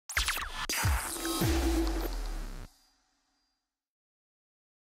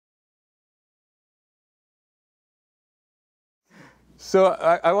So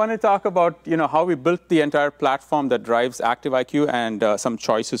I want to talk about how we built the entire platform that drives ActiveIQ and some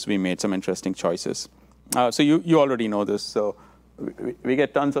choices we made, some interesting choices. So you already know this. So we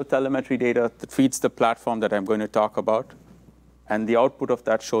get tons of telemetry data that feeds the platform that I'm going to talk about. And the output of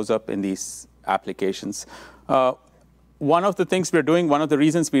that shows up in these applications. One of the things we're doing, one of the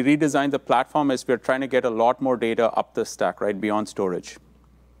reasons we redesigned the platform is we're trying to get a lot more data up the stack, right, beyond storage.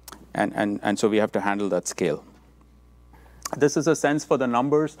 And so we have to handle that scale. This is a sense for the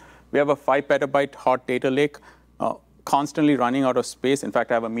numbers. We have a 5 petabyte hot data lake constantly running out of space. In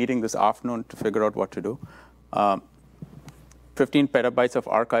fact, I have a meeting this afternoon to figure out what to do. 15 petabytes of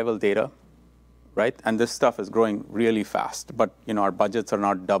archival data, right? And this stuff is growing really fast. But our budgets are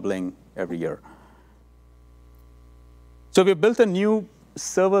not doubling every year. So we built a new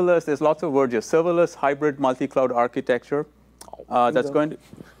serverless, there's lots of words here, serverless hybrid multi-cloud architecture that's going to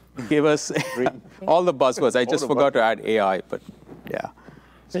give us all the buzzwords. I just forgot to add AI, but yeah.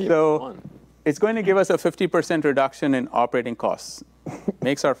 So it's going to give us a 50% reduction in operating costs.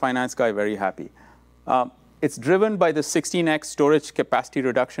 Makes our finance guy very happy. It's driven by the 16x storage capacity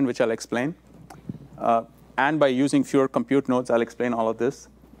reduction, which I'll explain. And by using fewer compute nodes, I'll explain all of this.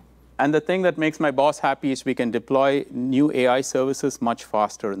 And the thing that makes my boss happy is we can deploy new AI services much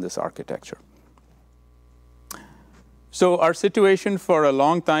faster in this architecture. So our situation for a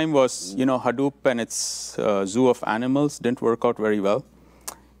long time was, Hadoop and its zoo of animals didn't work out very well.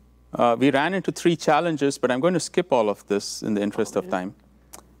 We ran into 3 challenges, but I'm going to skip all of this in the interest of time.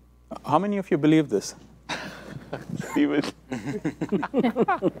 How many of you believe this? Steven.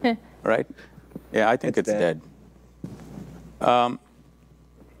 Right? Yeah, I think it's dead.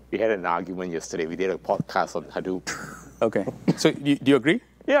 We had an argument yesterday. We did a podcast on Hadoop. OK. So do you agree?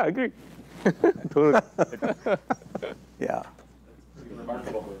 Yeah, I agree. Totally. Yeah.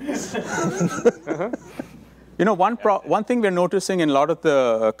 One thing we're noticing in a lot of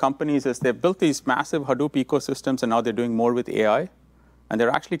the companies is they've built these massive Hadoop ecosystems, and now they're doing more with AI. And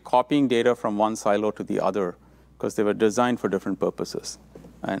they're actually copying data from one silo to the other because they were designed for different purposes.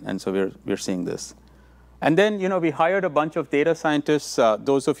 And so we're seeing this. And then we hired a bunch of data scientists.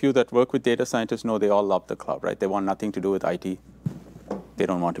 Those of you that work with data scientists know they all love the cloud, right? They want nothing to do with IT. They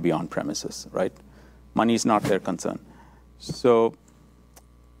don't want to be on premises, right? Money is not their concern. So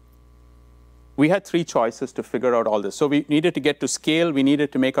we had 3 choices to figure out all this. So we needed to get to scale. We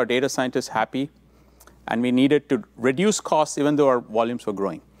needed to make our data scientists happy. And we needed to reduce costs even though our volumes were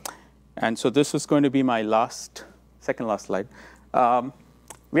growing. And so this is going to be my second last slide.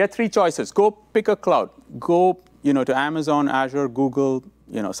 We had 3 choices. Go pick a cloud. Go to Amazon, Azure, Google,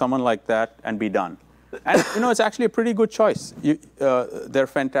 someone like that, and be done. And it's actually a pretty good choice. They're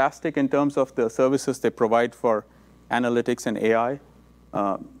fantastic in terms of the services they provide for analytics and AI.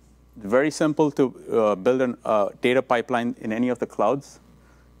 Very simple to build a data pipeline in any of the clouds.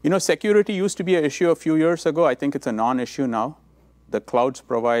 Security used to be an issue a few years ago. I think it's a non-issue now. The clouds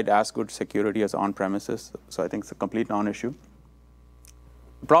provide as good security as on-premises. So I think it's a complete non-issue.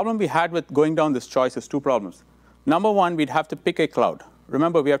 The problem we had with going down this choice is 2 problems. Number one, we'd have to pick a cloud.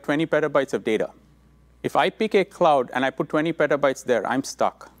 Remember, we have 20 petabytes of data. If I pick a cloud and I put 20 petabytes there, I'm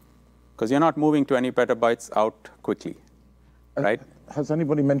stuck. Because you're not moving 20 petabytes out quickly, right? Has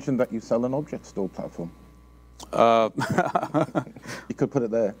anybody mentioned that you sell an object store platform? You could put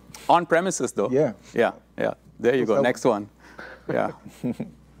it there. On premises, though. Yeah. Yeah. There you go. Next one. Yeah.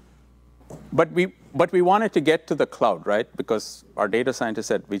 But we wanted to get to the cloud, right? Because our data scientists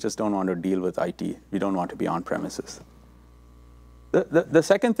said we just don't want to deal with IT. We don't want to be on premises. The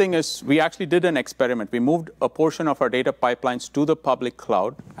second thing is we actually did an experiment. We moved a portion of our data pipelines to the public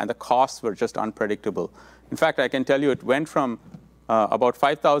cloud, and the costs were just unpredictable. In fact, I can tell you it went from about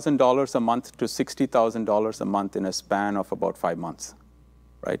 $5,000 a month to $60,000 a month in a span of about 5 months,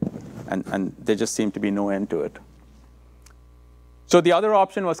 right? And there just seemed to be no end to it. So the other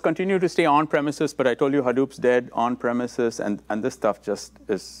option was continue to stay on premises, but I told you Hadoop's dead on premises, and this stuff just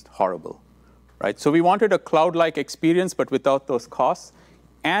is horrible. Right? So we wanted a cloud-like experience, but without those costs.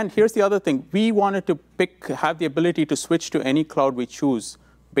 And here's the other thing. We wanted to have the ability to switch to any cloud we choose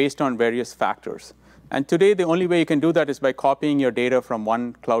based on various factors. And today, the only way you can do that is by copying your data from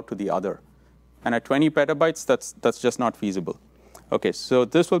one cloud to the other. And at 20 petabytes, that's just not feasible. OK, so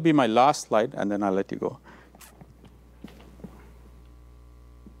this will be my last slide, and then I'll let you go.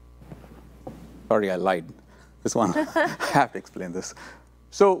 Sorry, I lied. This one, I have to explain this.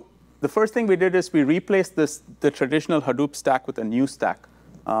 So the first thing we did is we replaced the traditional Hadoop stack with a new stack.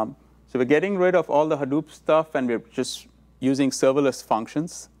 So we're getting rid of all the Hadoop stuff, and we're just using serverless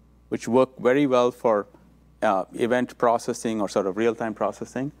functions, which work very well for event processing or sort of real-time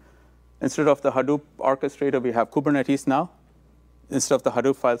processing. Instead of the Hadoop orchestrator, we have Kubernetes now. instead of the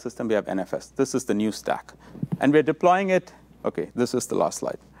Hadoop file system, we have NFS. This is the new stack. And we're deploying it. OK, this is the last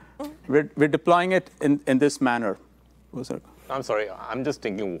slide. We're deploying it in this manner. I'm sorry. I'm just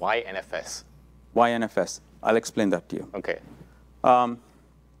thinking, why NFS? Why NFS? I'll explain that to you. OK.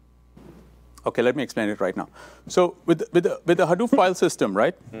 OK, let me explain it right now. So with the Hadoop file system,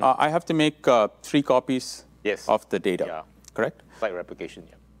 right, I have to make 3 copies of the data, correct? Like replication,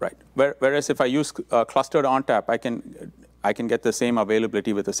 yeah. Right. Whereas if I use clustered ONTAP, I can get the same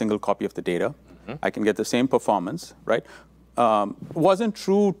availability with a single copy of the data. I can get the same performance, right? Wasn't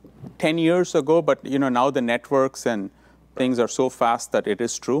true 10 years ago, but now the networks and things are so fast that it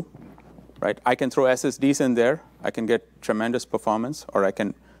is true, right? I can throw SSDs in there. I can get tremendous performance, or I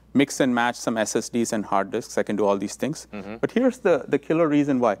can mix and match some SSDs and hard disks. I can do all these things. But here's the killer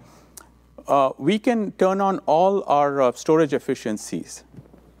reason why. We can turn on all our storage efficiencies,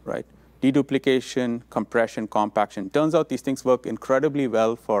 right? Deduplication, compression, compaction. Turns out these things work incredibly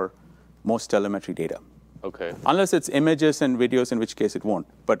well for most telemetry data. OK. Unless it's images and videos, in which case it won't.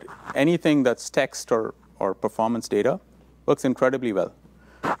 But anything that's text or performance data works incredibly well.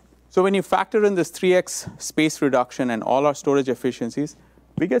 So when you factor in this 3x space reduction and all our storage efficiencies,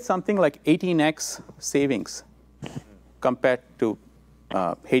 we get something like 18x savings compared to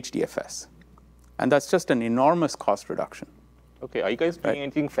HDFS. And that's just an enormous cost reduction. OK, are you guys doing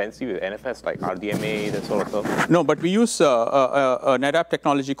anything fancy with NFS, like RDMA, that sort of stuff? No, but we use a NetApp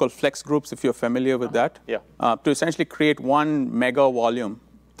technology called flex groups, if you're familiar with that, to essentially create 1 mega volume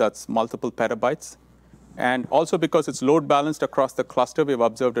that's multiple petabytes. And also because it's load balanced across the cluster, we've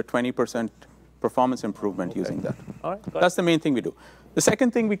observed a 20% performance improvement using that. All right, that's the main thing we do. The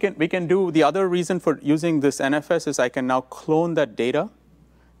second thing we can do, the other reason for using this NFS is I can now clone that data,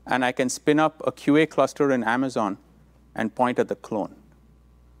 and I can spin up a QA cluster in Amazon and point at the clone.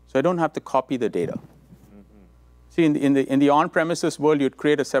 So I don't have to copy the data. See, in the on-premises world, you'd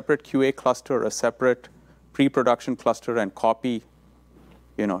create a separate QA cluster, a separate pre-production cluster, and copy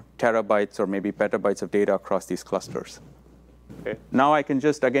terabytes or maybe petabytes of data across these clusters. Okay. Now I can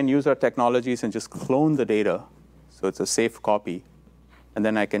just, again, use our technologies and just clone the data, so it's a safe copy. And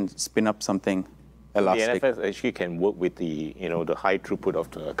then I can spin up something elastic. The NFS actually can work with the high throughput of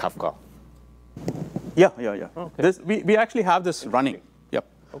the Kafka. Yeah. Okay. We actually have this running. Yep.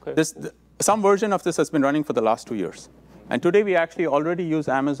 Okay. Some version of this has been running for the last 2 years. And today we actually already use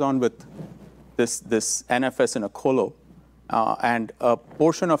Amazon with this NFS in a colo. And a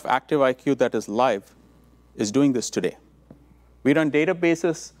portion of ActiveIQ that is live is doing this today. We run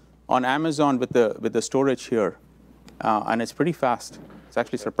databases on Amazon with the storage here. And it's pretty fast. It's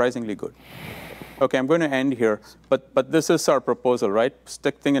actually surprisingly good. OK, I'm going to end here. But this is our proposal, right?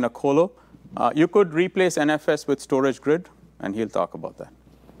 Stick thing in a colo. You could replace NFS with storage grid, and he'll talk about that.